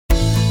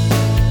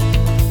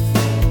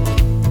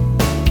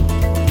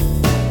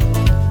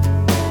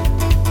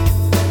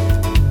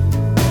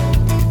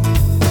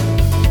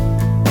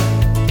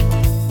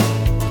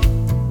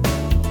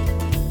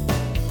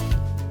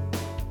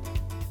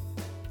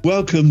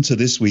Welcome to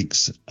this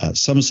week's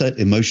Somerset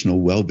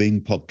Emotional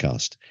Wellbeing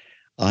Podcast.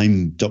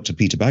 I'm Dr.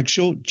 Peter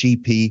Bagshaw,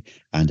 GP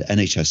and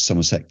NHS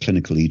Somerset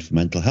Clinical Lead for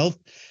Mental Health,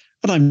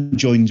 and I'm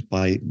joined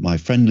by my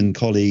friend and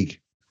colleague,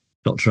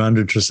 Dr.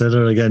 Andrew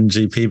Tresidder, again,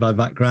 GP by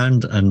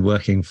background and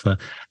working for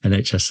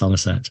NHS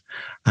Somerset.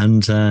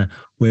 And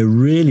we're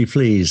really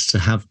pleased to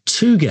have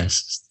two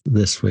guests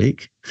this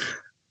week,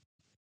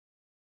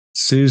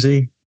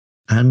 Susie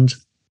and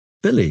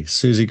Billy,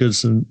 Susie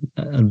Goodson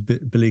and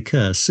Billy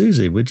Kerr.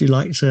 Susie, would you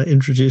like to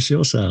introduce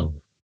yourself?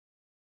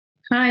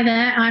 Hi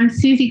there, I'm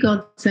Susie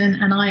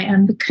Godson and I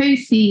am the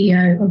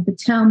co-CEO of the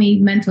Tellmi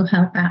mental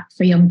health app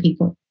for young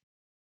people.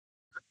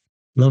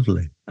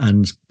 Lovely.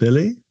 And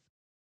Billy?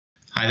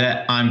 Hi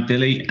there, I'm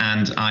Billy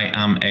and I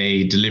am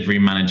a delivery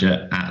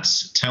manager at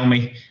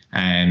Tellmi.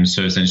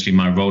 So essentially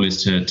my role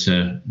is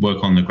to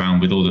work on the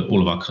ground with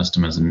all of our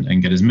customers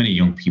and get as many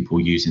young people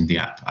using the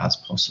app as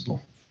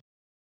possible.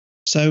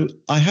 So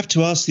I have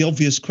to ask the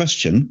obvious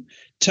question.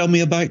 Tell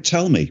me about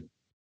Tellmi.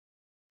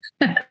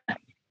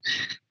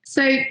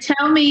 So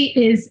Tellmi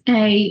is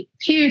a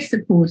peer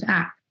support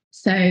app.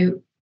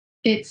 So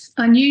it's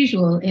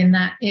unusual in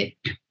that it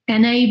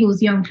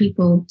enables young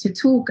people to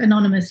talk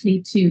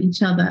anonymously to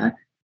each other,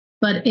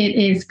 but it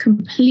is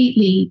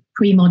completely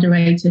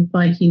pre-moderated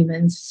by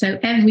humans. So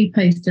every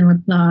post and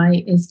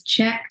reply is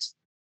checked,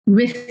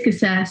 risk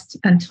assessed,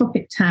 and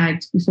topic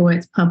tagged before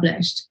it's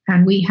published.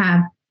 And we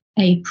have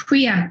a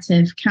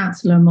preemptive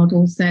counsellor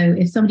model. So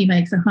if somebody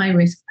makes a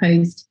high-risk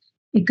post,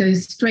 it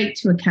goes straight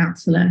to a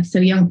counsellor. So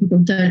young people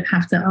don't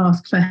have to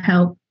ask for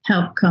help.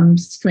 Help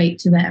comes straight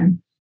to them.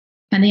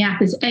 And the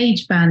app is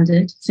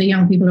age-banded. So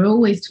young people are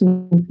always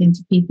talking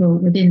to people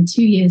within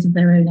 2 years of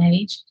their own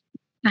age.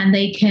 And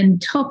they can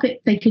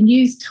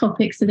use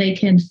topics so they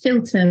can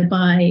filter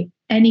by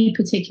any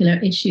particular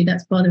issue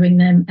that's bothering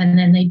them. And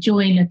then they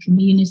join a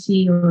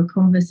community or a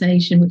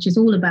conversation, which is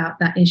all about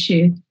that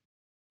issue.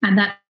 And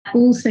that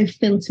also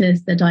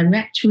filters the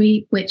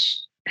directory,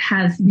 which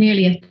has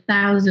nearly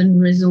 1,000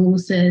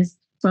 resources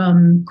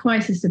from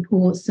crisis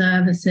support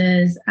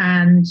services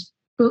and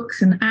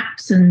books and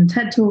apps and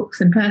TED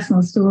Talks and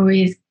personal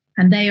stories.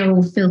 And they are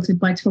all filtered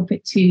by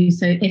topic too.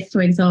 So if,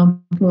 for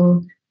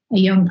example, a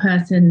young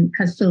person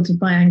has filtered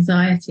by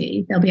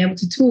anxiety, they'll be able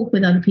to talk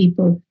with other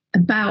people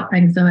about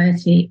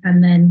anxiety,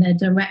 and then their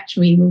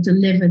directory will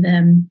deliver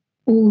them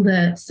all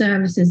the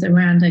services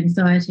around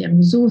anxiety and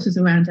resources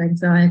around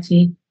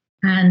anxiety.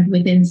 And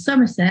within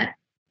Somerset,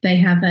 they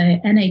have a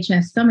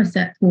NHS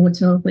Somerset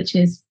portal, which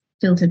is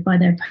filtered by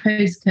their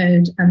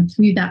postcode. And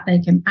through that, they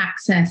can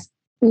access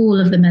all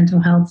of the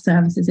mental health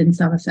services in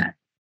Somerset.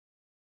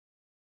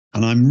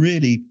 And I'm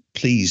really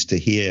pleased to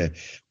hear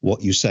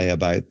what you say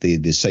about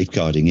the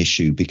safeguarding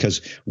issue,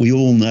 because we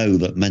all know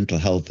that mental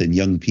health in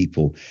young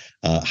people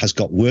has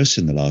got worse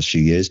in the last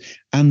few years,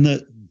 and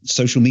that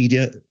social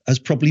media has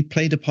probably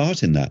played a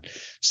part in that.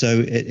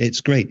 So it's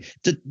great.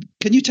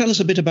 Can you tell us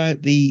a bit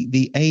about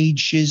the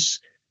ages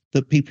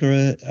that people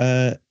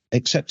are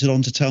accepted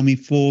on to Tellmi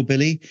for,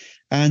 Billy?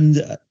 And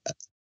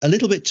a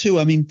little bit too,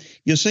 I mean,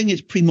 you're saying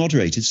it's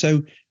pre-moderated.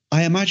 So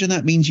I imagine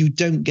that means you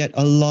don't get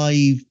a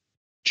live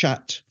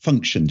chat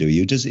function, do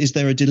you? Is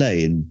there a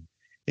delay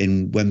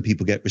in when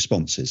people get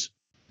responses?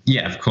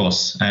 Yeah, of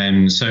course. So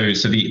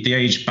the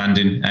age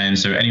banding,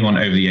 so anyone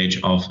over the age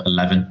of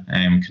 11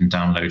 can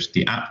download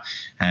the app.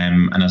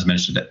 And as I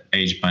mentioned, the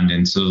age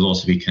banding, so they'll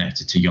also be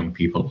connected to young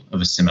people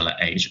of a similar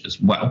age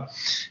as well.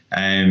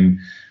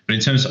 But in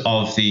terms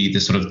of the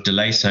sort of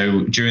delay,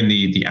 so during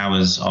the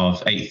hours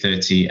of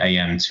 8:30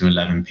 a.m. to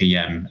 11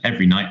 p.m.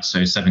 every night,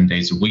 so 7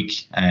 days a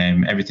week,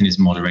 everything is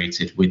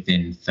moderated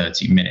within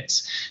 30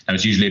 minutes. Now,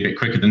 it's usually a bit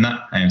quicker than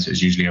that, so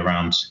it's usually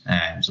around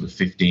sort of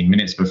 15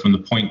 minutes. But from the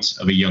point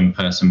of a young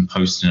person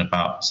posting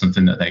about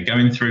something that they're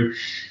going through,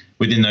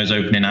 within those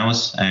opening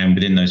hours and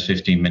within those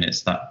 15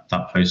 minutes, that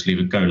post will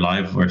either go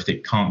live, or if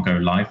it can't go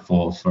live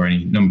for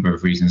any number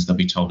of reasons, they'll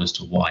be told as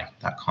to why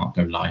that can't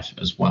go live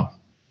as well.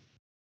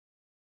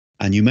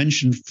 And you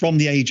mentioned from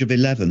the age of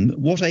 11.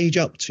 What age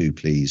up to,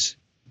 please?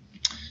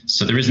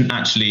 So there isn't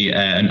actually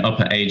an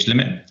upper age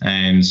limit.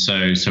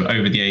 So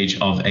over the age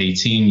of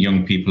 18,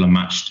 young people are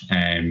matched,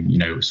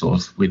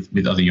 sort of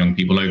with other young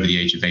people over the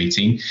age of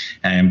 18.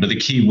 But the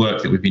key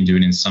work that we've been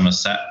doing in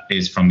Somerset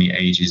is from the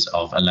ages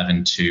of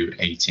 11 to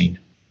 18.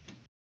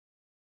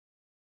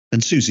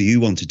 And Susie,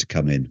 you wanted to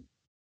come in.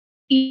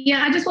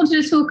 Yeah, I just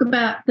wanted to talk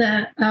about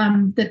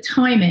the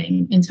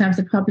timing in terms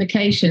of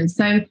publication.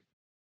 So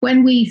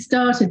when we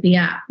started the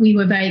app, we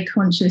were very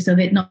conscious of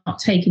it not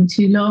taking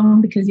too long,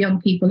 because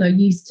young people are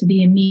used to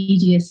the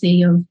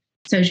immediacy of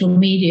social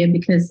media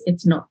because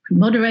it's not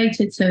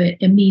pre-moderated, so it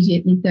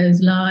immediately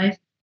goes live.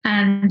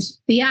 And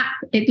the app,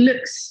 it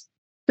looks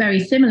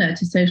very similar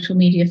to social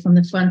media from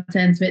the front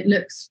end, so it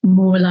looks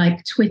more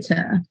like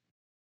Twitter.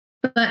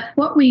 But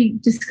what we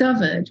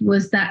discovered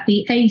was that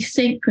the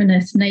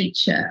asynchronous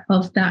nature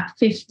of that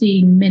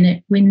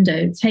 15-minute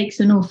window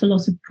takes an awful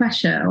lot of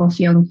pressure off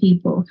young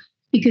people.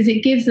 because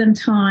it gives them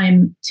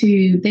time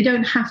they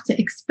don't have to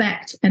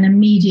expect an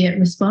immediate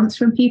response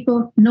from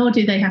people, nor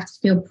do they have to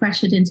feel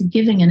pressured into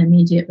giving an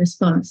immediate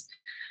response.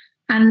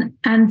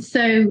 And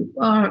so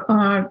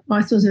our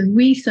sort of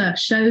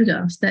research showed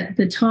us that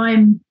the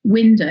time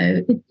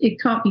window,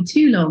 it can't be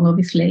too long,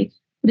 obviously,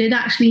 but it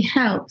actually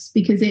helps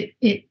because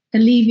it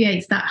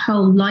alleviates that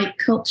whole like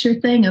culture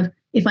thing of,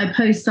 if I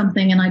post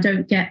something and I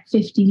don't get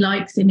 50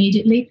 likes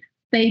immediately,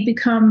 they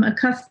become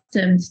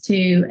accustomed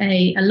to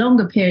a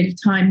longer period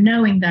of time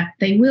knowing that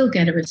they will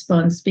get a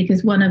response,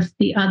 because one of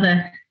the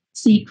other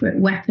secret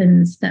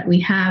weapons that we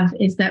have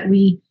is that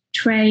we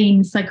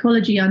train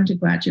psychology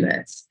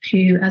undergraduates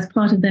who, as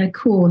part of their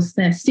course,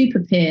 they're super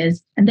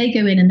peers, and they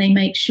go in and they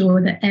make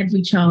sure that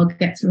every child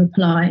gets a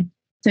reply.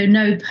 So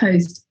no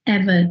post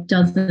ever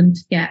doesn't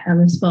get a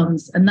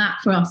response. And that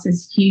for us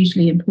is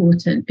hugely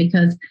important,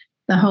 because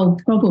the whole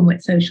problem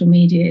with social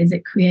media is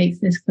it creates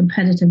this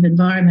competitive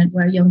environment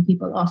where young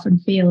people often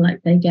feel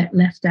like they get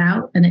left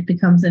out, and it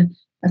becomes a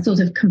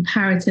sort of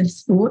comparative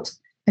sport.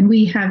 And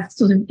we have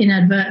sort of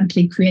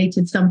inadvertently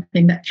created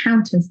something that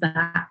counters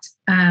that.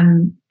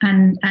 And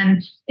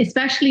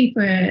especially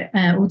for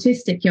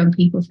autistic young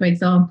people, for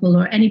example,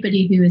 or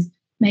anybody who is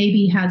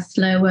maybe has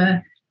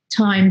slower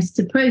times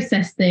to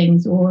process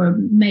things, or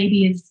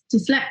maybe is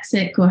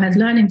dyslexic or has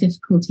learning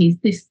difficulties,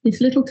 this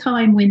little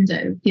time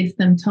window gives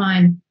them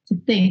time to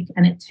think,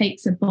 and it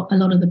takes a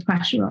lot of the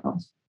pressure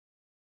off.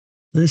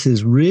 This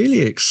is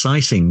really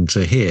exciting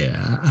to hear,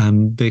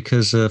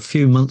 because a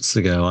few months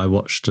ago I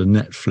watched a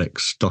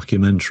Netflix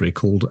documentary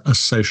called A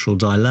Social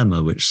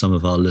Dilemma, which some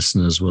of our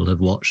listeners will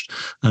have watched,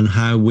 and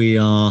how we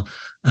are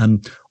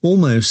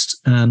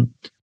almost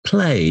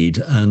played,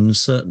 and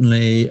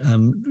certainly I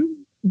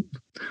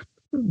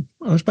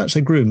was about to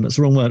say groomed, that's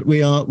the wrong word.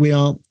 We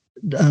are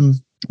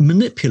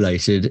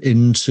manipulated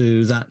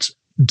into that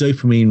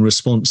dopamine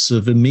response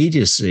of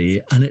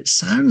immediacy. And it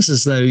sounds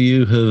as though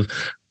you have,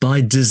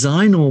 by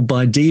design or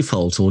by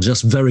default, or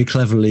just very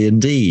cleverly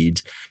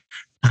indeed,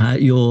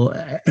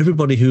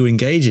 everybody who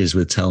engages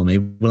with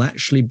Tellmi will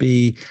actually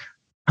be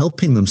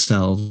helping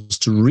themselves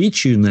to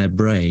retune their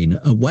brain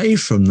away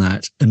from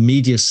that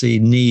immediacy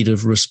need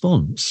of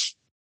response.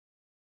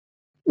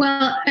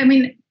 Well, I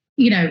mean,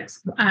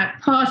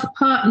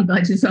 partly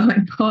by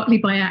design, partly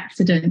by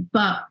accident.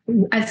 But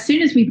as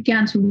soon as we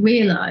began to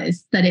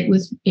realize that it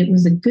was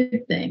a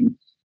good thing,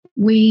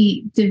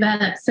 we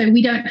developed, so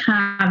we don't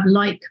have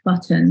like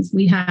buttons,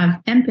 we have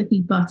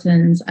empathy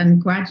buttons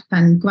and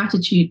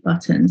gratitude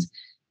buttons.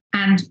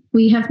 And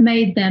we have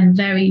made them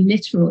very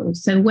literal.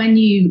 So when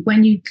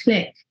you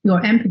click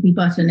your empathy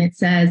button, it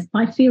says,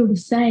 I feel the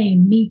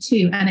same, me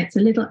too. And it's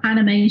a little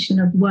animation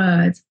of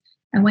words.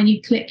 And when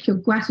you click your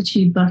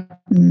gratitude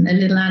button, a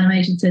little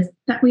animation says,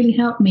 that really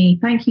helped me.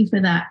 Thank you for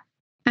that.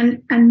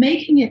 And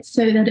making it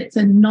so that it's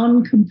a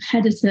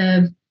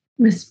non-competitive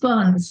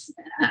response,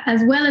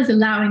 as well as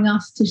allowing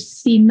us to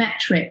see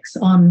metrics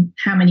on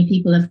how many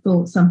people have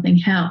thought something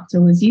helped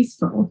or was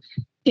useful.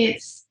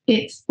 It's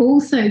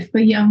also for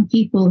young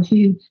people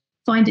who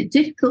find it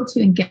difficult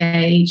to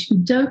engage, who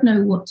don't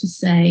know what to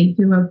say,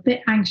 who are a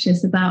bit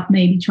anxious about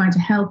maybe trying to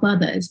help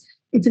others.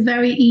 It's a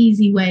very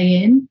easy way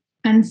in.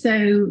 And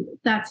so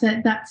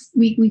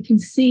we can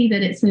see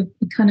that it's a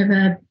kind of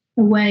a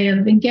way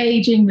of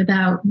engaging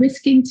without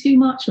risking too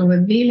much or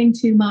revealing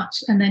too much.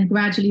 And then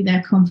gradually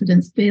their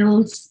confidence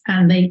builds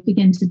and they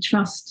begin to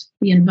trust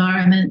the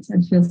environment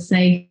and feel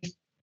safe.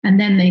 And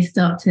then they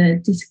start to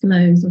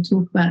disclose or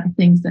talk about the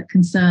things that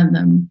concern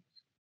them.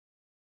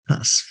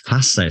 That's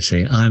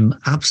fascinating. I'm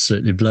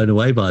absolutely blown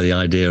away by the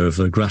idea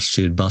of a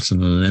gratitude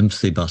button and an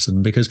empathy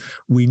button, because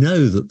we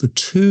know that the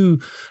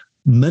two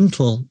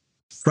mental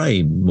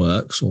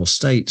frameworks or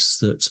states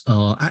that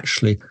are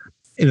actually,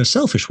 in a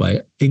selfish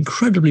way,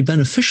 incredibly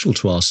beneficial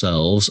to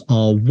ourselves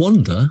are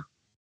wonder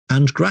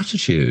and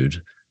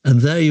gratitude.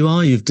 And there you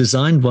are, you've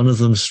designed one of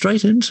them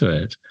straight into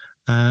it.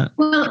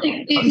 Well,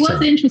 it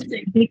was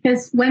interesting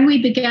because when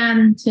we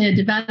began to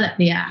develop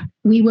the app,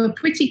 we were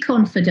pretty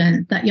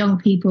confident that young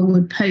people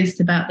would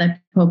post about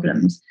their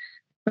problems,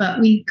 but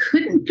we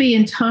couldn't be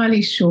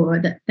entirely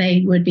sure that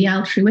they would be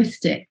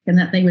altruistic and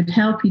that they would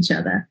help each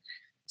other.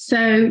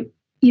 So,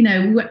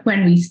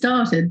 when we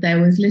started, there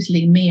was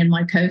literally me and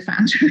my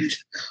co-founder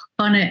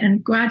on it,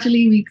 and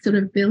gradually we sort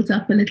of built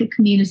up a little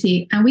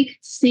community, and we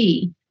could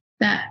see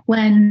that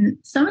when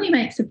somebody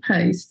makes a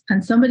post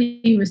and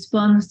somebody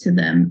responds to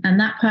them and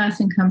that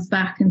person comes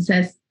back and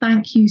says,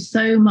 thank you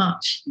so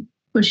much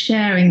for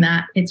sharing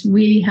that, it's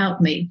really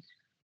helped me.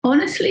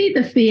 Honestly,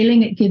 the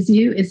feeling it gives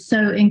you is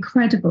so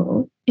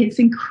incredible. It's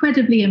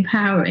incredibly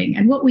empowering.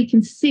 And what we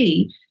can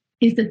see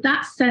is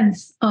that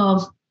sense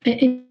of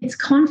it's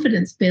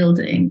confidence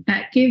building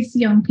that gives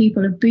young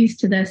people a boost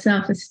to their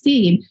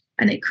self-esteem.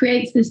 And it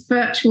creates this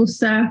virtual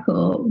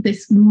circle,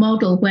 this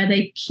model where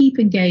they keep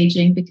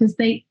engaging because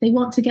they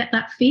want to get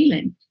that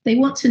feeling. They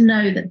want to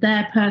know that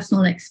their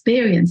personal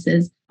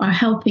experiences are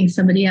helping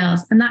somebody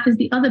else. And that is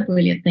the other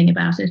brilliant thing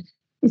about it.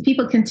 is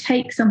people can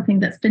take something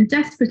that's been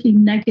desperately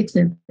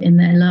negative in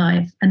their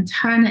life and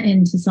turn it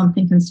into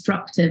something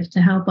constructive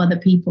to help other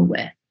people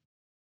with.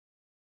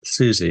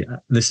 Susie,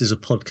 this is a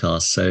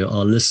podcast, so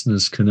our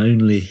listeners can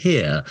only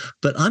hear.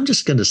 But I'm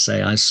just going to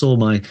say, I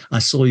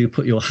saw you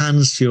put your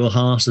hands to your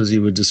heart as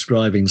you were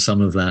describing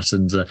some of that,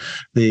 and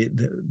the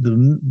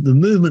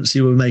movements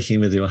you were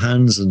making with your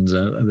hands and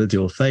with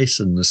your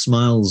face and the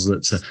smiles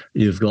that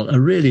you've got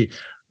are really,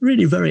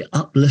 really very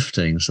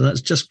uplifting. So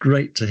that's just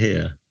great to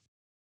hear.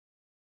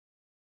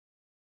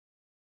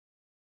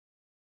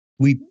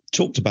 We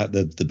talked about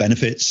the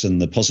benefits and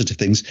the positive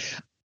things.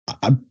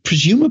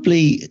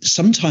 Presumably,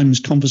 sometimes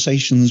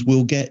conversations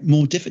will get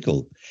more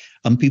difficult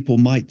and people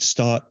might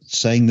start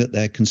saying that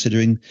they're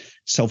considering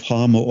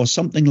self-harm or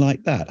something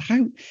like that.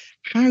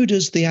 How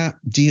does the app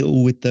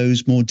deal with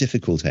those more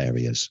difficult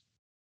areas?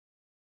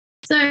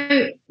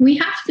 So we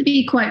have to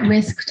be quite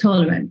risk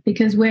tolerant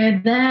because we're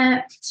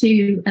there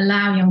to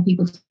allow young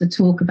people to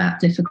talk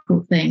about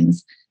difficult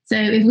things. So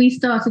if we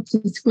started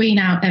to screen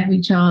out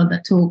every child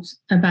that talked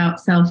about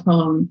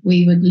self-harm,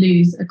 we would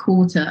lose a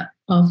quarter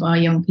of our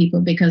young people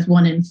because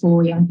 1 in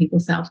 4 young people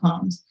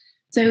self-harms.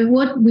 So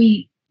what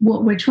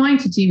we're trying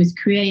to do is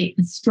create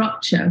a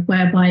structure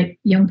whereby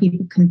young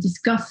people can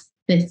discuss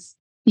these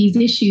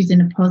issues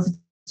in a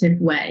positive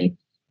way.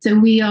 So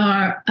we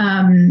are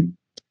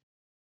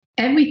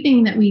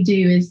everything that we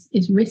do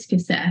is risk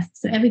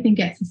assessed. So everything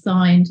gets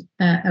assigned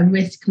a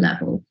risk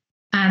level,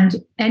 and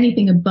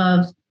anything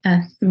above a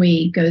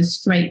 3 goes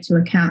straight to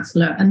a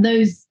counsellor. And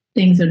those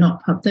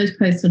those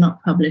posts are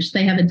not published.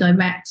 They have a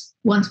direct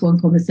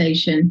one-to-one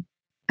conversation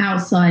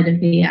outside of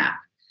the app.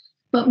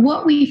 But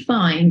what we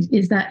find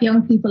is that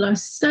young people are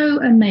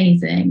so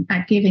amazing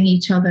at giving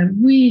each other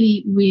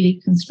really,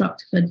 really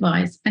constructive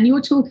advice. And you're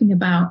talking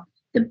about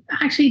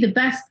the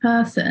best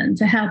person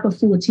to help a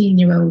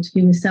 14-year-old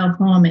who is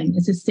self-harming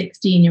is a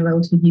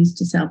 16-year-old who used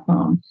to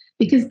self-harm,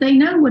 because they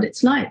know what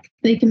it's like.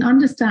 They can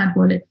understand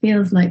what it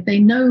feels like. They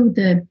know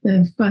the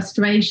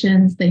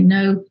frustrations. They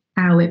know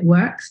how it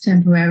works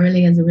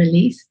temporarily as a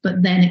release,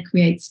 but then it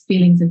creates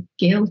feelings of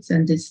guilt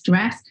and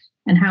distress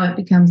and how it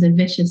becomes a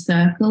vicious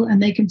circle.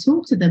 And they can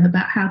talk to them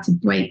about how to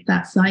break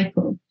that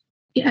cycle.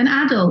 An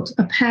adult,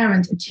 a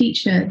parent, a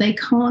teacher, they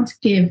can't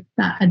give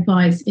that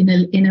advice in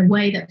a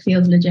way that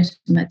feels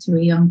legitimate to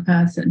a young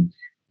person.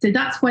 So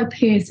that's why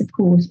peer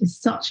support is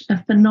such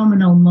a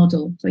phenomenal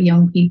model for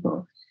young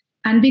people.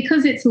 And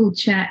because it's all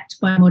checked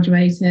by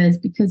moderators,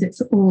 because it's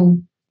all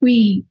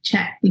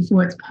pre-checked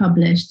before it's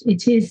published,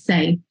 it is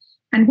safe.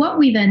 And what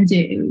we then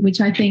do, which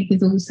I think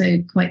is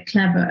also quite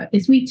clever,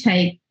 is we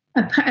take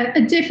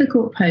a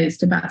difficult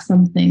post about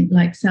something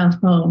like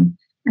self-harm,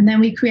 and then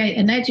we create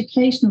an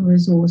educational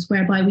resource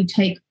whereby we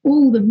take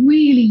all the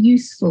really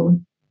useful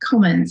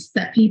comments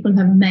that people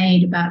have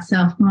made about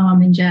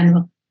self-harm in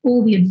general,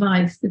 all the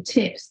advice, the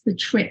tips, the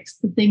tricks,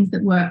 the things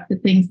that work, the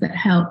things that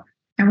help,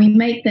 and we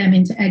make them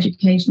into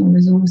educational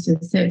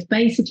resources. So it's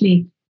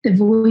basically the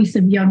voice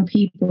of young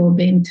people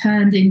being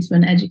turned into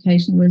an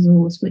educational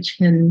resource which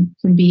can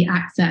be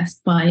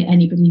accessed by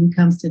anybody who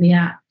comes to the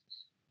app.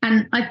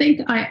 And I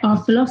think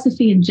our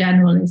philosophy in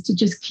general is to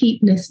just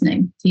keep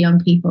listening to young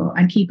people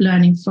and keep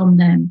learning from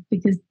them,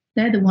 because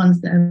they're the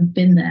ones that have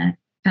been there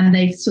and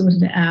they've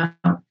sorted it out.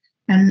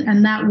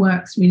 And that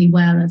works really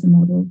well as a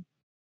model.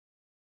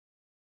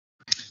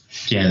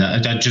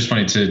 Yeah, I just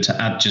wanted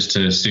to add just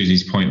to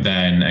Susie's point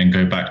there and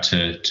go back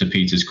to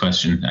Peter's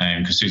question,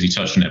 because Susie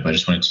touched on it, but I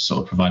just wanted to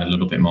sort of provide a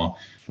little bit more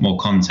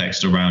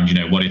context around,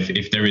 what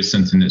if there is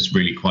something that's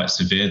really quite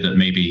severe that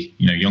maybe,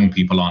 young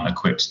people aren't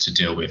equipped to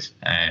deal with,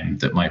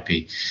 that might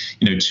be,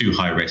 too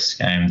high risk.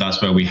 And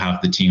that's where we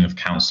have the team of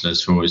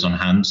counsellors who are always on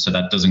hand. So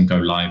that doesn't go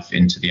live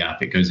into the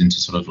app. It goes into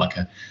sort of like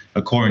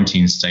a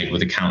quarantine state where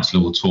the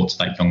counsellor will talk to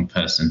that young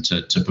person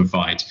to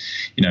provide,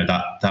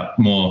 that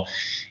more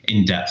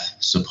in-depth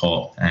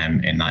support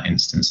in that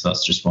instance. So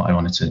that's just what I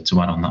wanted to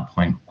add on that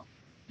point.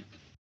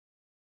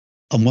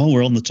 And while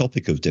we're on the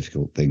topic of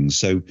difficult things,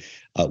 so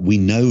we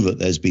know that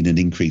there's been an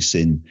increase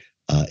in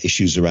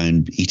issues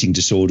around eating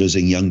disorders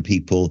in young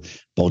people,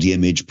 body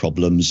image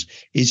problems.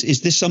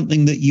 Is this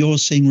something that you're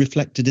seeing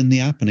reflected in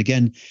the app? And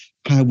again,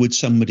 how would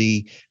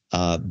somebody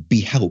be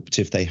helped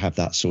if they have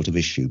that sort of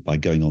issue by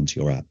going onto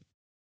your app?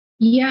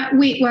 Yeah,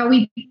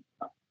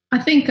 I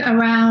think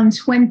around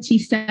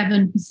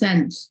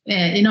 27%.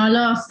 In our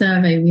last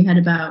survey,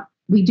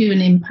 we do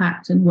an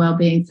impact and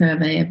wellbeing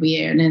survey every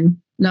year, and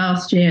in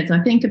last year's, I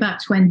think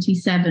about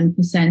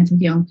 27%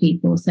 of young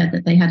people said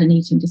that they had an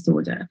eating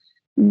disorder.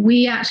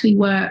 We actually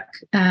we're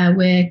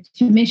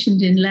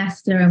commissioned in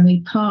Leicester, and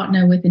we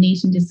partner with an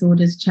eating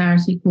disorders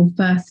charity called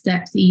First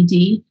Steps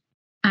ED.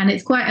 And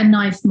it's quite a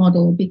nice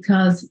model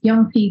because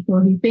young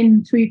people who've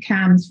been through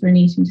CAMS for an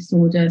eating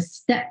disorder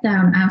step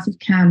down out of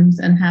CAMS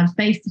and have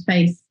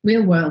face-to-face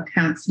real-world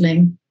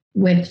counselling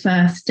with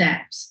First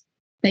Steps.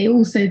 They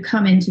also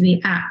come into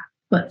the app,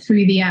 but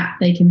through the app,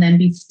 they can then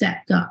be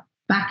stepped up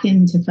back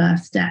into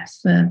First Steps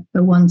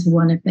for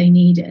one-to-one if they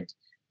need it.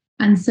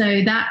 And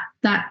so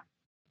that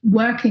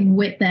working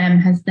with them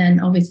has then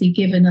obviously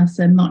given us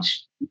a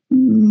much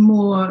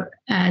more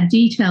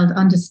detailed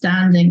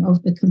understanding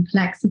of the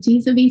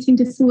complexities of eating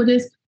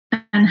disorders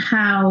and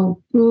how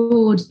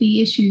broad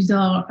the issues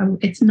are.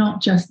 It's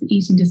not just the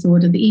eating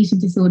disorder. The eating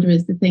disorder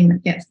is the thing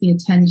that gets the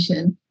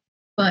attention,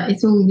 but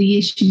it's all the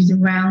issues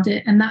around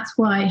it. And that's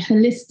why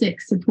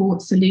holistic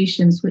support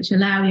solutions, which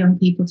allow young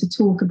people to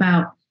talk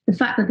about the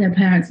fact that their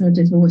parents are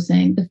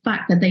divorcing, the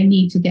fact that they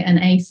need to get an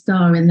A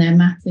star in their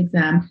maths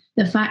exam,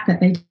 the fact that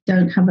they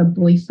don't have a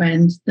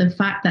boyfriend, the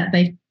fact that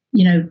they,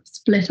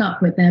 split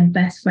up with their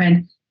best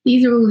friend.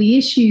 These are all the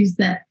issues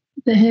the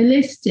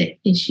holistic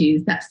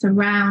issues that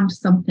surround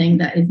something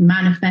that is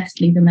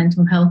manifestly the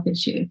mental health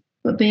issue.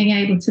 But being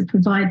able to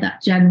provide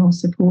that general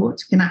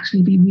support can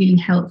actually be really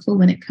helpful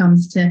when it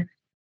comes to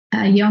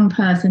a young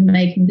person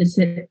making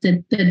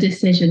the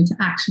decision to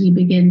actually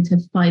begin to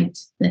fight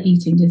the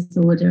eating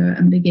disorder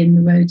and begin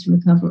the road to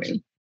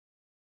recovery.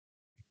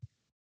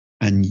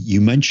 And you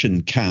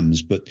mentioned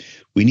CAMS, but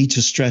we need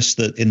to stress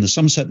that in the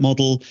Somerset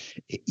model,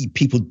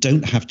 people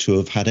don't have to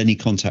have had any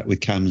contact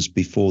with CAMS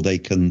before they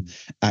can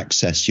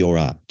access your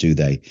app, do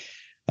they?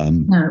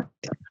 No.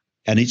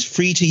 And it's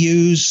free to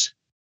use?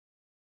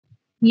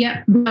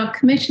 Yep, well,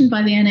 commissioned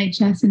by the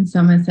NHS in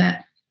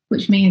Somerset,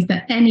 which means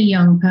that any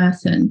young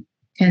person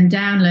can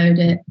download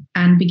it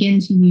and begin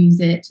to use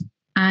it.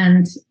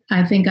 And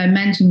I think I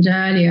mentioned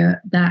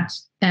earlier that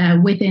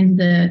within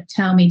the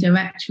Tellmi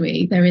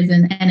directory, there is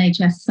an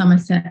NHS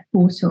Somerset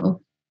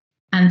portal.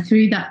 And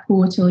through that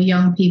portal,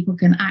 young people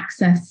can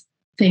access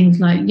things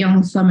like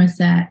Young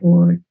Somerset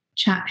or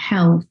Chat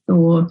Health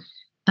or...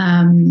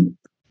 to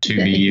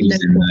be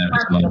used in there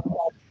as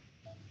well.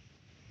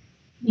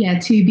 Yeah,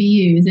 to be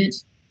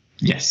used.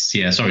 Yes,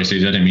 yeah, sorry,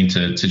 Susie, I didn't mean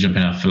to jump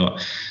in. I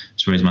forgot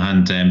to raise my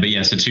hand. But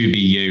yeah, so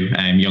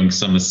 2BU, Young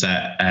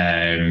Somerset,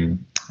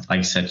 like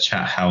I said,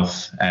 Chat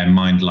Health,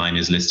 Mindline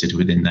is listed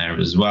within there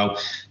as well.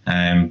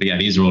 But yeah,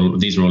 these are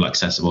all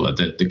accessible at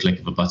the click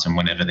of a button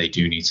whenever they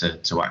do need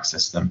to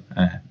access them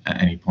at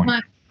any point.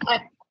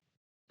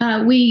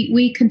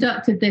 We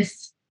conducted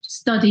this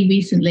study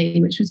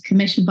recently, which was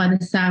commissioned by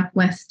the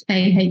Southwest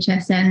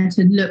AHSN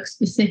to look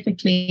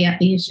specifically at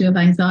the issue of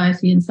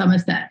anxiety in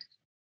Somerset.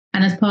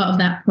 And as part of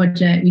that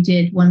project, we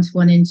did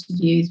one-to-one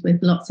interviews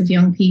with lots of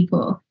young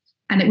people.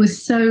 And it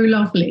was so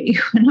lovely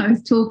when I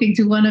was talking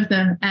to one of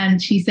them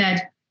and she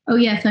said, "Oh,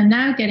 yes, I'm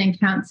now getting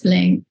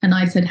counselling." And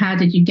I said, "How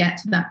did you get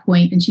to that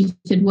point?" And she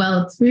said,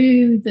 "Well,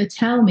 through the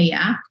Tellmi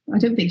app." I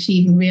don't think she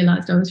even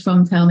realised I was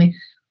from Tellmi.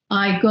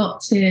 I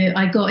got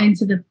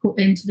into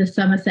the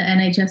Somerset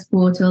NHS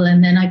portal,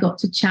 and then I got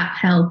to Chat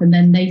Health, and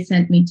then they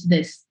sent me to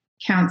this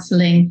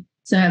counselling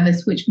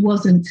service, which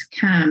wasn't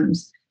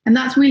CAMS. And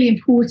that's really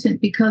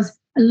important because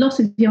a lot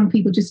of young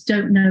people just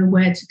don't know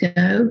where to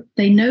go.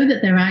 They know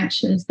that they're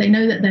anxious, they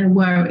know that they're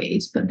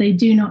worried, but they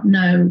do not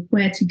know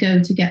where to go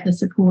to get the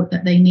support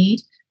that they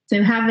need.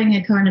 So having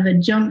a kind of a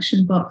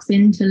junction box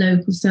into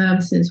local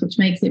services, which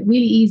makes it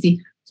really easy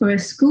for a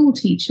school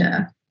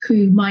teacher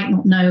who might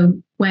not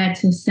know where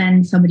to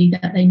send somebody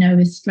that they know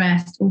is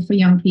stressed, or for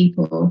young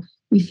people,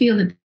 we feel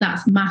that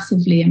that's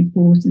massively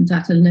important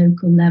at a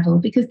local level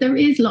because there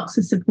is lots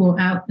of support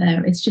out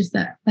there. It's just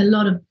that a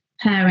lot of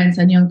parents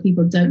and young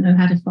people don't know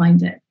how to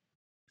find it.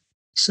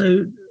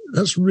 So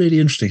that's really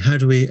interesting. How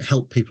do we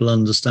help people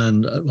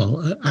understand,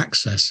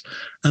 access?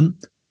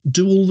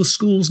 Do all the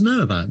schools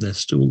know about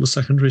this? Do all the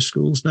secondary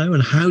schools know?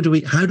 And how do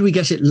we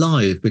get it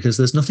live? Because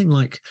there's nothing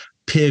like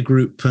peer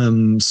group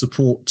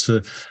support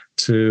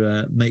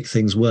to make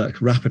things work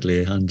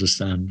rapidly, I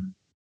understand.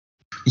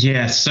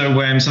 Yeah, so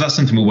that's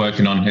something we're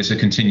working on. It's a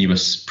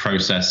continuous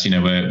process. We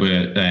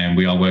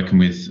are working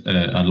with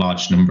a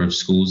large number of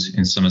schools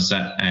in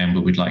Somerset,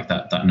 but we'd like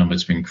that number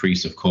to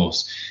increase, of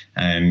course.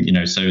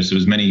 So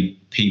as many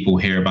people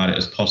hear about it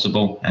as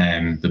possible,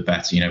 the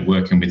better.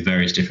 Working with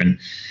various different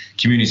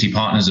community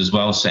partners as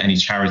well. So any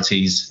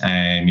charities,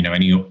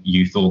 any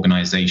youth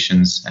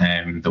organisations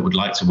that would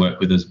like to work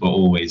with us, we're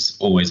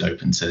always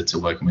open to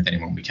working with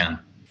anyone we can.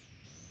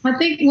 I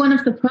think one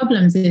of the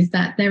problems is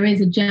that there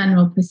is a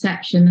general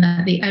perception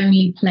that the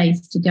only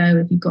place to go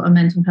if you've got a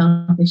mental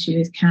health issue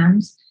is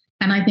CAMS.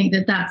 And I think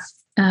that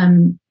that's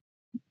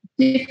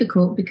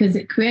difficult because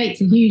it creates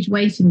a huge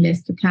waiting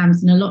list for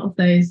CAMS. And a lot of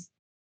those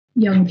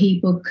young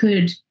people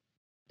could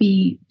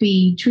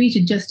be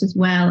treated just as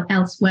well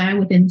elsewhere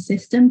within the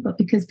system. But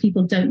because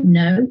people don't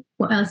know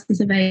what else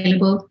is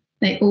available,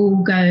 they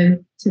all go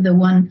to the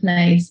one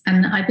place.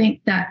 And I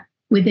think that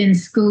within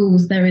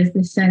schools, there is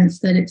this sense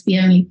that it's the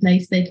only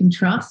place they can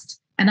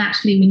trust. And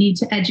actually, we need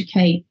to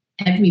educate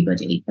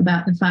everybody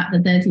about the fact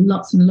that there's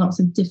lots and lots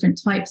of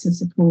different types of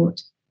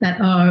support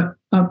that are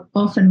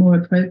often more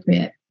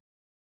appropriate.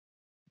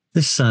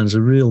 This sounds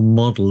a real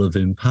model of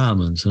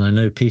empowerment. And I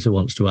know Peter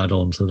wants to add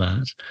on to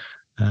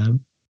that.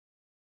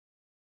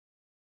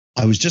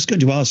 I was just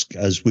going to ask,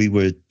 as we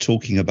were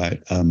talking about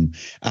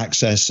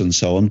access and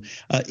so on,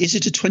 is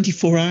it a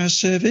 24-hour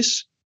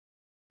service?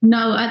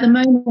 No, at the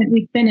moment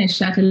we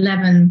finish at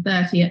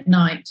 11:30 at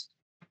night,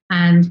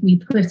 and we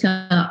put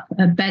up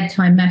a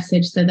bedtime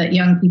message so that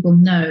young people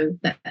know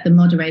that the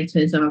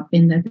moderators are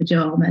in their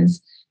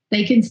pajamas.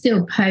 they can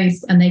still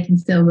post and they can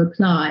still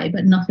reply,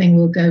 but nothing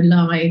will go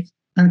live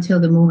until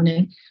the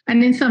morning.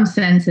 And in some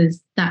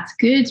senses, that's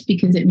good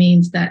because it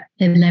means that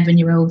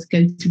 11-year-olds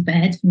go to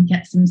bed and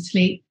get some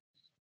sleep.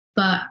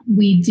 But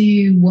we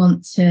do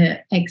want to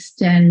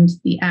extend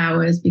the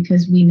hours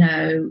because we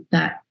know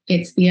that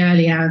it's the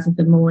early hours of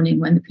the morning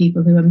when the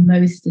people who are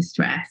most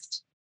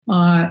distressed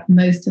are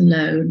most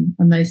alone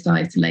and most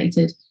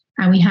isolated.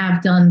 And we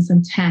have done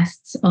some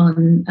tests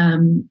on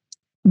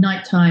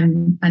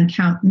nighttime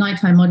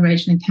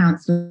moderation and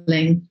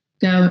counselling,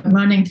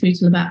 running through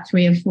till about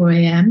 3 or 4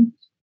 a.m.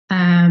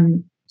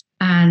 And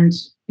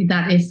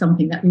that is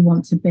something that we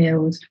want to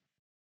build.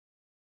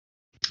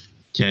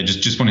 Yeah,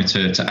 just wanted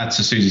to add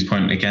to Susie's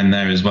point again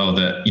there as well,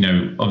 that, you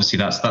know, obviously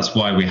that's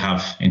why we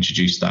have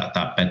introduced that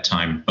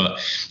bedtime. But,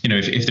 you know,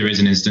 if there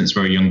is an instance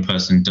where a young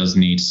person does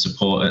need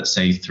support at,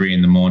 say, 3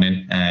 a.m.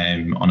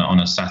 on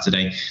a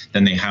Saturday,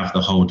 then they have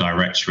the whole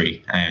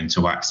directory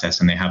to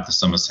access, and they have the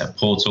Somerset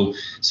portal.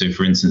 So,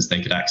 for instance,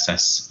 they could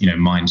access, you know,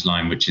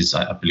 Mindline, which is,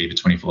 I believe, a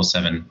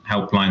 24/7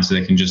 helpline. So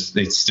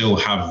they still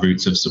have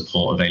routes of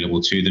support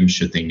available to them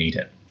should they need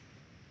it.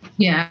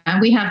 Yeah,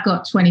 and we have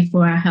got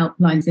 24-hour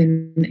helplines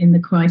in the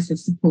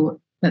crisis support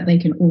that they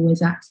can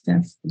always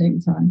access at any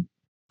time.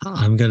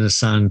 I'm going to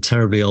sound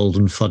terribly old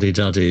and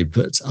fuddy-duddy,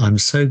 but I'm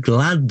so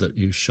glad that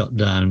you shut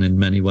down in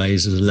many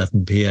ways at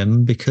 11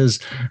 p.m. because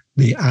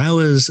the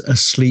hours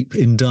asleep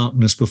in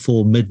darkness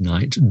before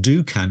midnight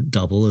do count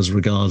double as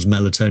regards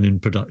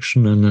melatonin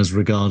production and as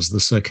regards the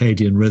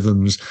circadian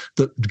rhythms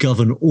that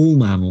govern all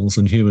mammals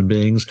and human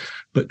beings.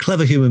 But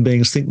clever human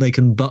beings think they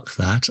can buck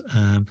that,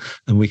 and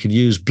we can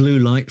use blue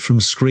light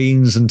from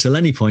screens until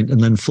any point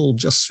and then fall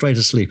just straight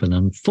asleep. And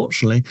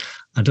unfortunately,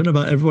 I don't know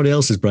about everybody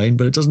else's brain,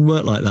 but it doesn't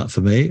work like that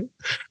for me.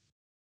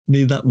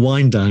 Need that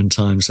wind down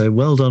time. So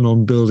well done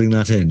on building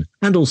that in,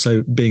 and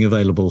also being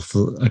available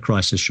for a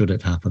crisis should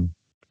it happen.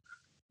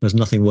 There's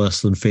nothing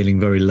worse than feeling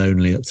very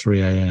lonely at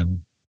 3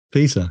 a.m.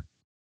 Peter?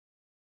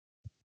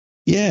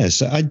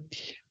 Yes, I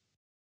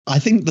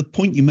think the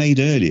point you made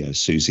earlier,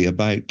 Susie,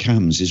 about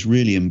CAMHS is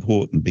really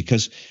important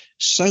because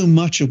so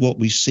much of what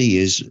we see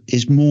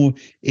is more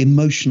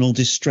emotional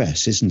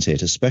distress, isn't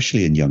it?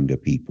 Especially in younger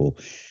people.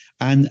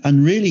 And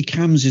really,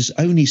 CAMHS is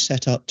only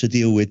set up to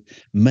deal with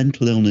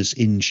mental illness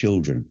in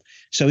children.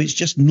 So it's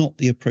just not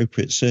the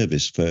appropriate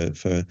service for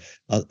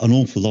an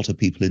awful lot of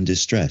people in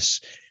distress.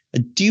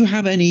 Do you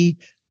have any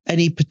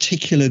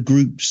particular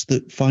groups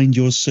that find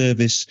your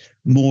service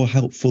more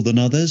helpful than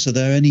others? Are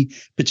there any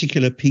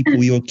particular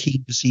people you're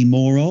keen to see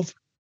more of?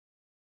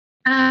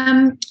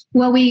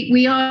 Well,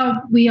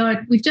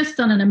 we've just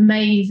done an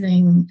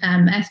amazing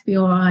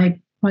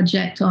SBRI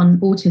project on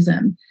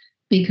autism,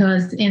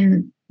 because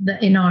in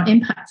our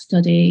impact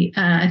study,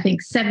 I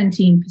think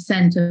 17%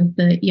 of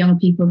the young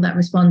people that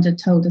responded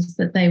told us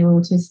that they were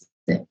autistic.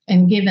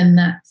 And given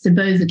that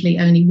supposedly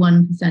only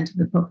 1% of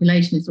the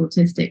population is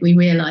autistic, we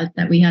realized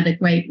that we had a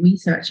great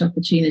research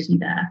opportunity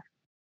there.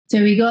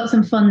 So we got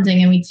some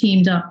funding and we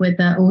teamed up with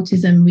the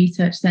Autism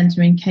Research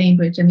Centre in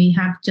Cambridge, and we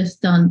have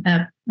just done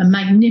a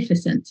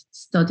magnificent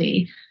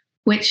study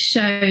which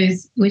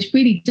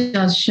really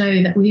does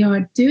show that we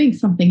are doing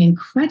something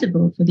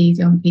incredible for these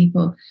young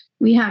people.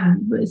 We have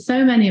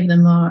so many of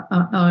them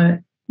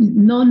are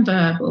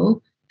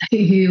non-verbal,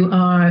 who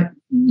are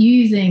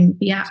using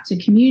the app to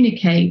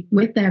communicate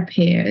with their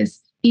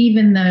peers,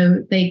 even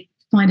though they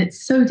find it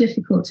so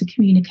difficult to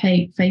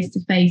communicate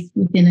face-to-face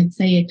within,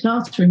 say, a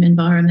classroom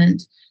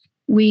environment.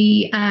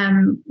 We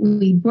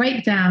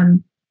break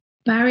down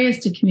barriers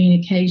to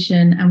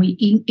communication, and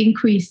we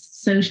increase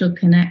social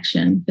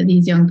connection for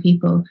these young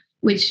people,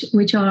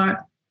 which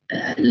are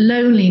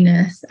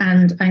loneliness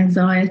and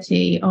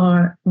anxiety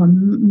are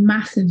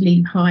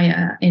massively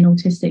higher in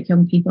autistic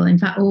young people. In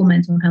fact, all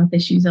mental health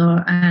issues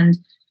are, and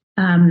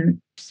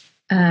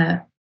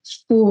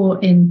 4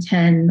 in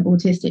 10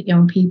 autistic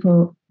young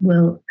people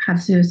will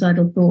have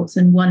suicidal thoughts,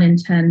 and 1 in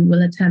 10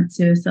 will attempt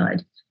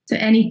suicide. So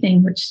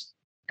anything which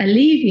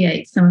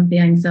alleviates some of the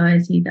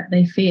anxiety that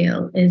they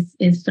feel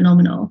is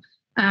phenomenal.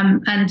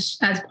 And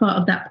as part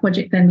of that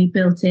project, then we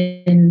built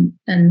in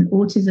an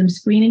autism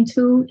screening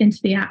tool into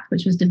the app,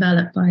 which was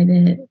developed by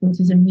the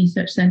Autism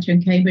Research Centre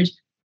in Cambridge.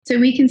 So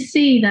we can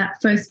see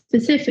that for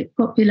specific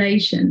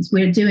populations,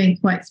 we're doing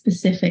quite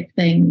specific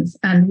things,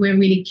 and we're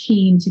really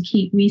keen to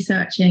keep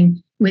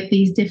researching with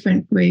these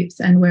different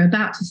groups. And we're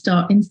about to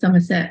start in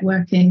Somerset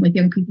working with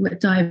young people with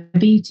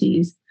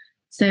diabetes.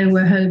 So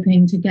we're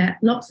hoping to get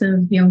lots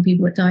of young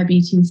people with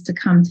diabetes to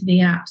come to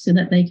the app so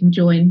that they can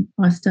join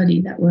our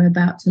study that we're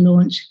about to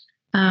launch.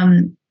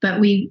 But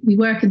we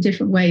work in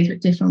different ways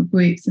with different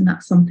groups, and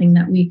that's something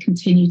that we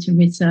continue to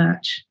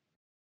research.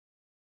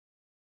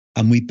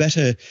 And we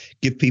better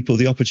give people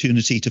the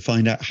opportunity to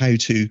find out how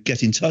to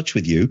get in touch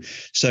with you.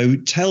 So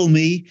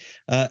Tellmi,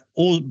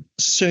 all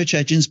search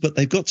engines, but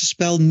they've got to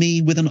spell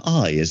me with an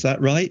I. Is that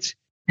right?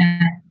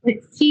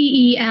 It's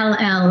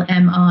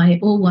Tellmi,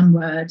 all one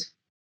word.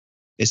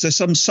 Is there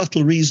some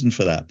subtle reason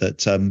for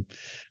that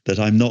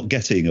I'm not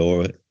getting,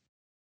 or?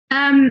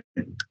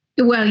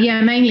 Well,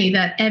 yeah, mainly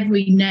that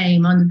every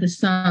name under the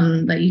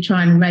sun that you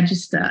try and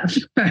register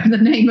for the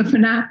name of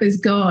an app is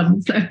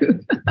gone. So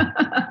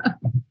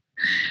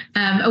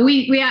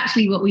we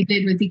actually, what we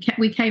did was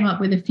we came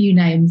up with a few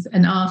names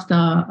and asked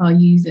our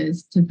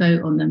users to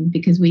vote on them,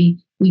 because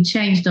we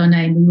changed our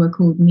name. We were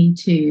called Me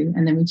Too,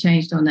 and then we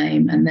changed our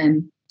name, and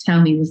then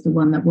Tellmi was the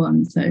one that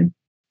won. So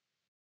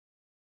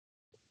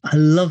I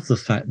love the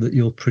fact that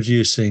you're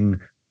producing,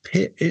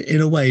 in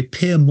a way,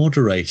 peer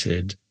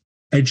moderated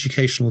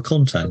educational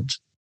content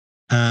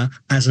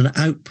as an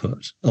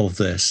output of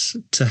this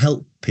to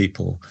help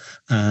people,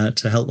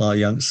 to help our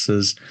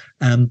youngsters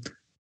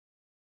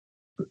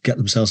get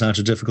themselves out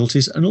of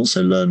difficulties, and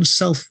also learn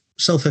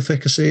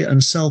self-efficacy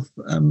and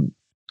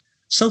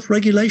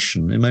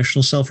self-regulation,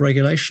 emotional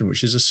self-regulation,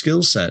 which is a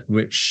skill set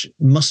which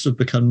must have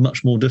become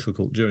much more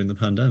difficult during the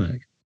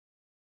pandemic.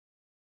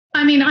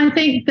 I mean, I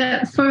think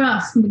that for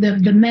us,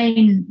 the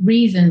main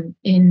reason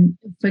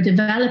for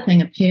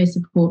developing a peer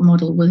support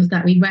model was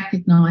that we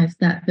recognized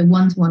that the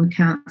one-to-one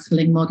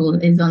counselling model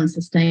is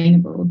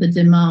unsustainable. The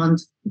demand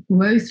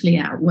grossly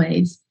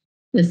outweighs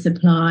the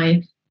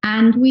supply.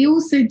 And we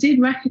also did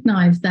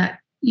recognize that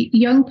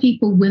young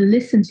people will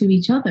listen to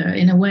each other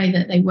in a way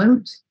that they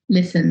won't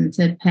listen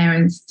to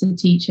parents, to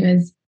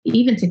teachers,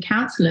 even to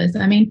counsellors.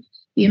 I mean,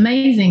 the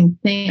amazing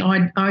thing,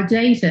 our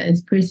data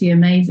is pretty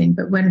amazing,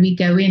 but when we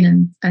go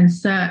in and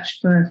search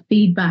for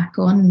feedback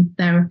on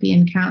therapy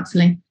and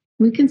counselling,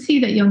 we can see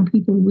that young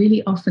people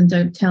really often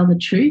don't tell the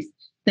truth.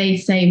 They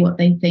say what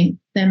they think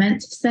they're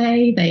meant to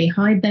say, they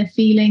hide their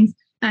feelings.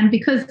 And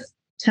because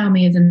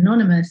Tellmi is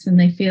anonymous and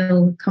they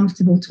feel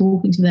comfortable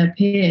talking to their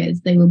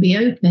peers, they will be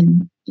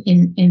open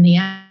in the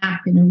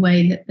app in a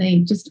way that they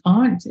just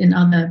aren't in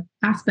other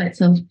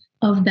aspects of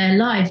their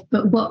life.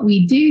 But what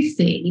we do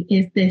see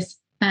is this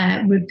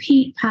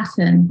repeat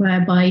pattern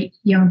whereby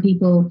young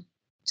people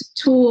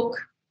talk,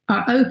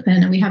 are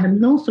open, and we have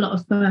an awful lot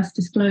of first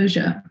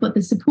disclosure, but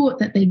the support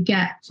that they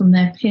get from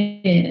their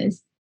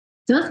peers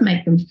does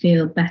make them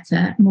feel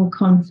better, more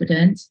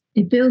confident.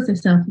 It builds their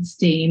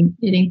self-esteem,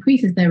 it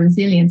increases their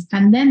resilience,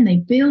 and then they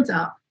build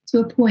up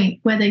to a point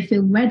where they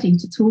feel ready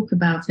to talk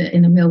about it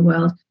in the real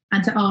world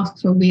and to ask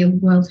for real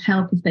world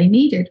help if they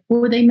need it,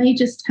 or they may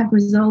just have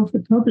resolved the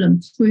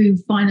problem through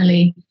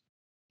finally,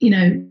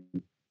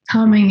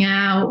 coming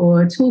out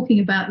or talking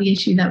about the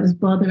issue that was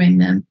bothering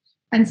them.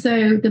 And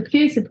so the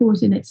peer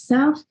support in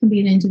itself can be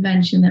an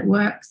intervention that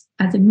works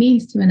as a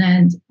means to an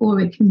end,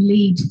 or it can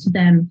lead to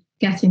them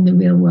getting the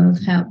real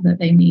world help that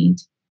they need.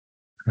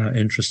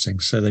 Interesting.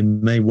 So they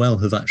may well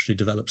have actually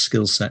developed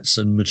skill sets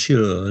and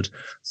matured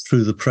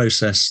through the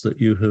process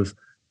that you have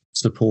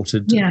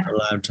supported and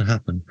allowed to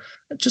happen.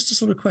 Just a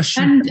sort of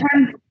question.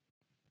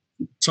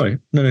 Sorry,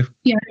 no.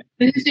 Yeah,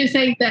 I was just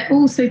saying that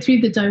also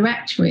through the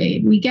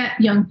directory, we get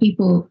young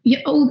people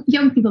make all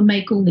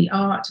the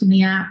art in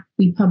the app.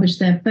 We publish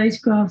their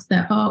photographs,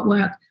 their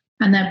artwork,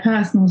 and their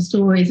personal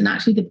stories. And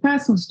actually the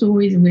personal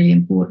stories are really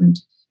important.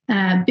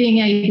 Being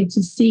able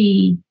to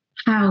see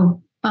how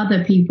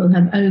other people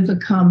have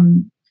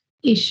overcome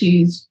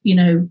issues,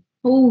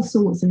 all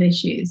sorts of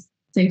issues.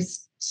 So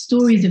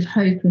stories of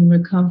hope and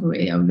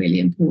recovery are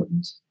really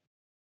important.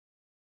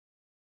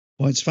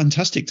 Well, it's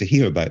fantastic to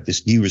hear about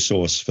this new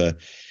resource for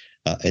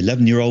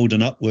 11-year-old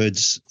and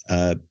upwards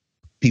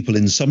people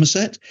in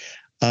Somerset.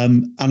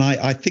 And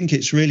I think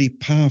it's really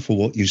powerful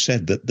what you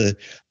said, that the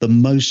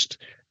most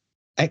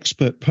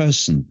expert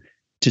person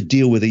to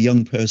deal with a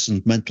young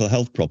person's mental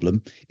health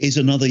problem is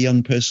another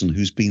young person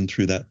who's been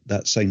through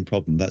that same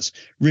problem. That's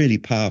really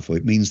powerful.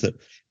 It means that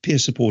peer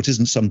support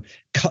isn't some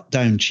cut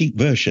down cheap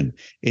version.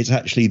 It's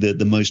actually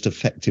the most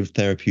effective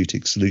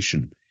therapeutic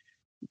solution.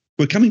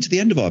 We're coming to the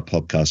end of our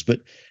podcast,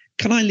 but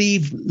can I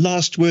leave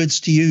last words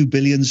to you,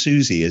 Billy and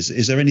Susie?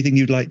 Is there anything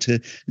you'd like to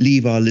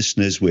leave our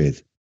listeners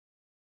with?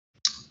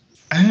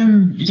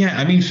 Yeah,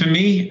 I mean, for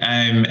me,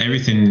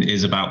 everything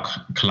is about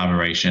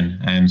collaboration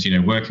and,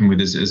 working with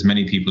as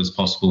many people as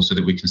possible so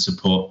that we can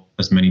support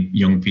as many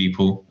young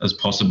people as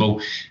possible.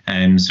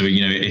 So,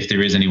 if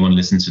there is anyone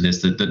listening to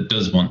this that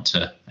does want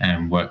to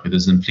work with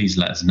us, then please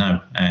let us know.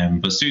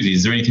 But Susie,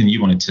 is there anything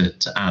you wanted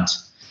to add?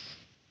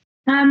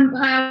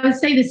 I would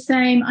say the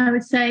same. I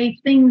would say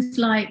things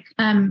like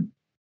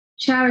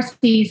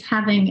charities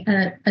having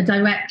a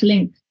direct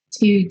link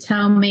to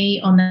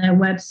Tellmi on their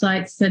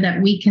website so that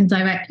we can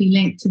directly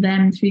link to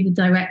them through the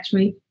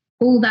directory.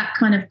 All that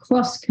kind of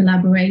cross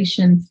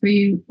collaboration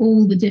through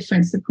all the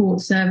different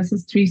support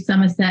services through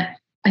Somerset,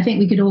 I think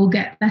we could all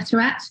get better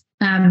at.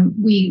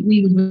 We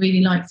would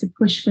really like to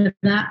push for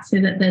that so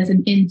that there's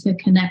an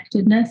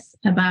interconnectedness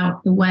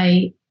about the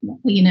way,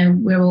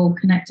 we're all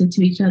connected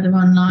to each other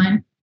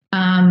online.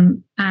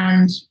 And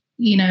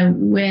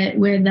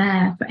we're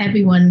there for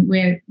everyone.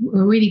 We're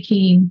really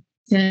keen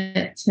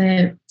to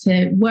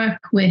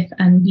work with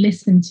and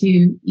listen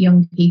to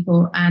young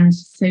people, and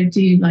so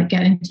do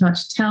get in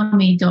touch.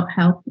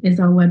 Tellmi.help is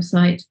our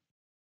website,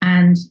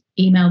 and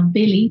email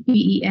Billy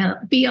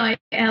BILLIE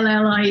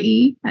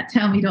at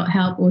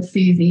tellmi.help, or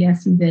Susie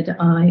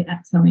SUZI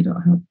at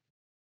tellmi.help.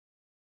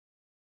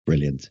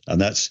 Brilliant. And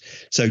that's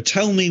so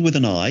Tellmi with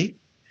an I,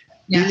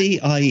 Yeah. Billy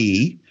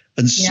IE,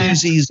 and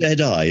Susie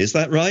ZI. Is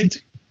that right?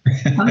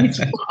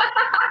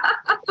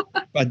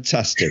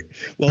 Fantastic.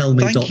 Well,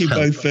 thank you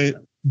both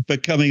for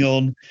coming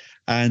on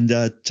and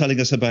telling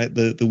us about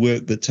the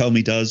work that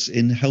Tellmi does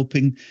in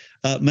helping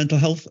mental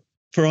health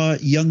for our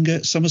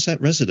younger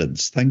Somerset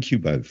residents. Thank you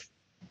both.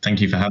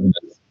 Thank you for having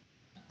us.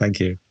 Thank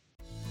you.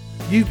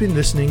 You've been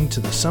listening to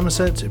the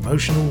Somerset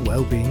Emotional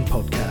Wellbeing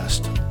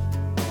Podcast.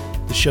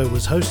 The show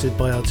was hosted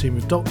by our team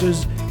of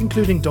doctors,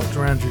 including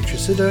Dr. Andrew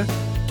Tresidder,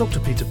 Dr.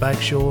 Peter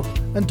Bagshaw,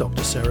 and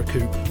Dr. Sarah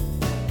Coop.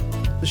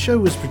 The show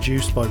was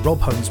produced by Rob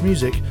Hunn's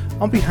Music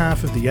on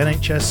behalf of the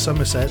NHS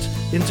Somerset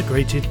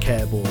Integrated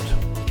Care Board.